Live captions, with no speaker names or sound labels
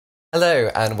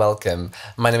Hello and welcome.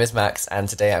 My name is Max and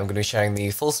today I'm going to be sharing the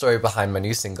full story behind my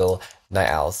new single, Night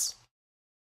Owls.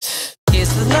 Here's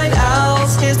to the night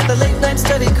owls, here's to the late night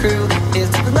study crew, here's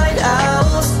to the night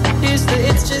owls, here's to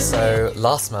It's Just... So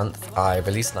last month I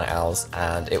released Night Owls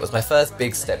and it was my first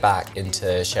big step back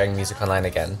into sharing music online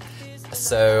again.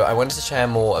 So I wanted to share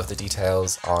more of the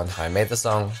details on how I made the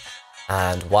song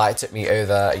and why it took me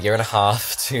over a year and a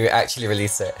half to actually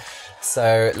release it.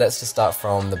 So let's just start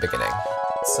from the beginning.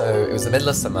 So it was the middle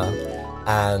of summer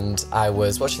and I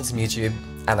was watching some YouTube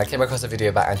and I came across a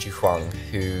video by Andrew Huang,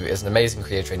 who is an amazing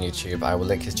creator on YouTube. I will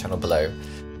link his channel below.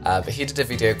 But he did a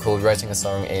video called Writing a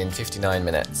Song in 59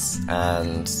 Minutes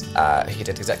and he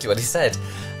did exactly what he said.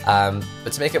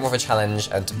 But to make it more of a challenge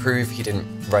and to prove he didn't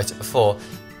write it before,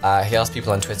 he asked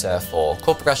people on Twitter for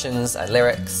chord progressions and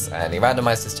lyrics and he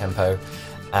randomized his tempo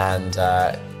and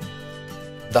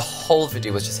the whole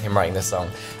video was just him writing this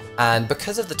song. And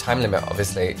because of the time limit,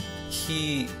 obviously,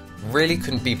 he really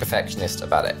couldn't be perfectionist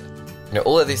about it. You know,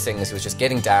 all of these things, he was just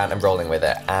getting down and rolling with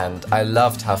it, and I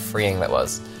loved how freeing that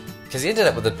was. Because he ended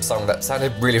up with a song that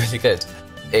sounded really, really good.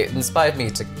 It inspired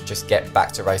me to just get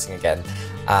back to writing again,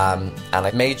 and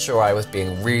I made sure I was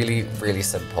being really, really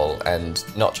simple and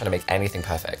not trying to make anything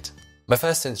perfect. My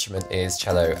first instrument is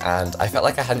cello, and I felt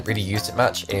like I hadn't really used it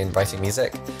much in writing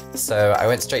music, so I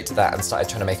went straight to that and started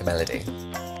trying to make a melody.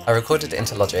 I recorded it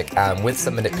into Logic, and with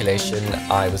some manipulation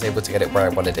I was able to get it where I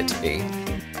wanted it to be.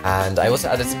 And I also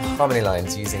added some harmony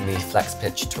lines using the Flex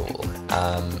Pitch tool.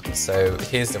 So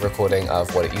here's the recording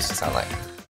of what it used to sound like.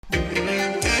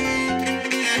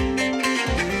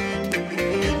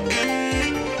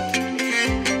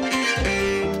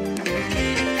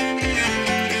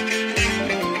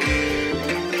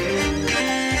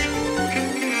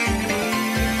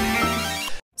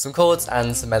 Some chords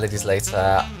and some melodies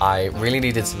later, I really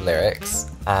needed some lyrics,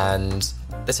 and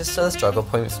this is still a struggle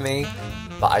point for me,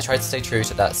 but I tried to stay true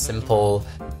to that simple,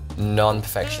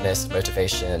 non-perfectionist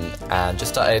motivation and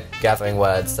just started gathering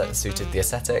words that suited the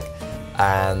aesthetic.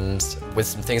 And with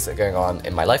some things that were going on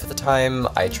in my life at the time,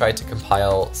 I tried to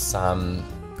compile some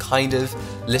kind of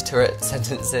literate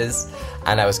sentences,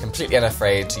 and I was completely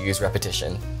unafraid to use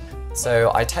repetition.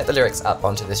 So I typed the lyrics up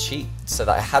onto this sheet so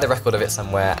that I had a record of it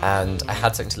somewhere and I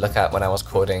had something to look at when I was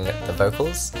recording the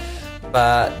vocals.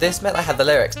 But this meant I had the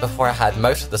lyrics before I had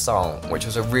most of the song, which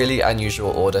was a really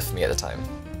unusual order for me at the time.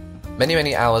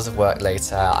 Many hours of work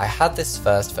later, I had this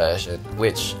first version,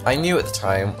 which I knew at the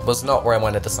time was not where I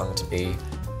wanted the song to be.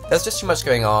 There was just too much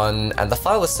going on, and the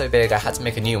file was so big I had to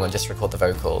make a new one just to record the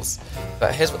vocals.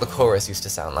 But here's what the chorus used to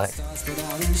sound like.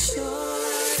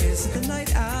 Here's to the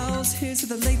night owls, here's to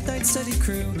the late night study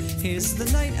crew, here's to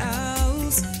the night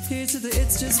owls, here's to the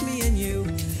It's Just Me and You.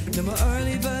 No more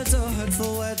early birds or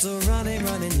hurtful words or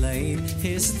running late.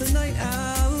 Here's to the night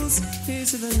owls,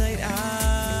 here's to the night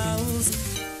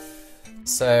owls.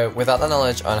 So without the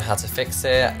knowledge on how to fix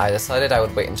it, I decided I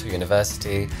would wait until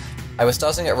university. I was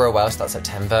starting at Royal Welsh that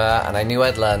September and I knew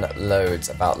I'd learn loads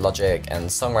about Logic and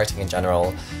songwriting in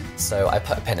general, so I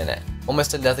put a pin in it.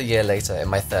 Almost another year later, in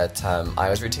my third term, I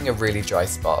was reaching a really dry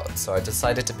spot, so I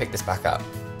decided to pick this back up.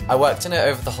 I worked on it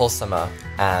over the whole summer,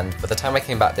 and by the time I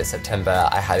came back this September,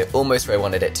 I had it almost where I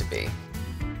wanted it to be.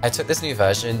 I took this new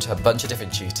version to a bunch of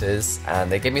different tutors, and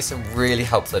they gave me some really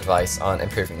helpful advice on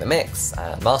improving the mix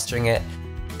and mastering it,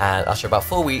 and after about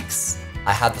 4 weeks,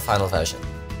 I had the final version.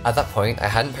 At that point, I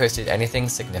hadn't posted anything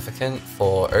significant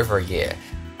for over a year,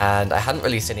 and I hadn't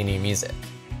released any new music.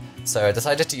 So I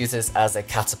decided to use this as a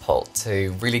catapult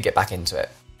to really get back into it.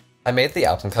 I made the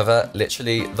album cover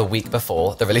literally the week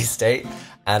before the release date,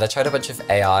 and I tried a bunch of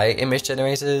AI image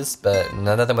generators, but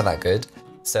none of them were that good.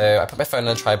 So I put my phone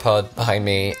on a tripod behind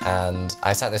me, and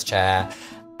I sat in this chair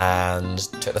and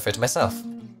took the photo myself.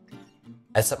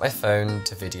 I set my phone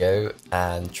to video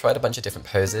and tried a bunch of different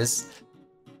poses,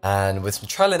 and with some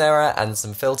trial and error and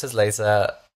some filters later,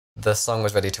 the song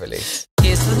was ready to release.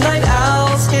 Here's to the night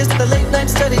owls, here's to the late night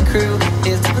study crew,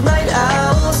 here's to the night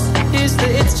owls, here's to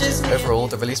It's Just Me. Overall,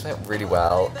 the release went really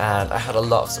well, and I had a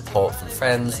lot of support from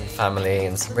friends and family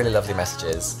and some really lovely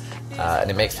messages, and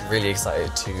it makes me really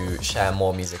excited to share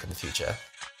more music in the future.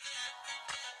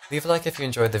 Leave a like if you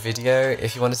enjoyed the video.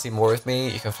 If you want to see more of me,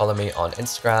 you can follow me on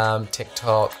Instagram,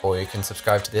 TikTok, or you can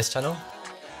subscribe to this channel.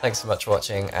 Thanks so much for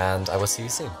watching, and I will see you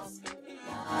soon.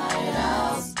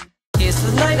 Here's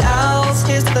to the night owls,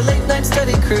 here's to the late night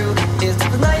study crew, here's to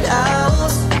the night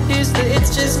owls, here's to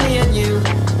It's Just Me and You.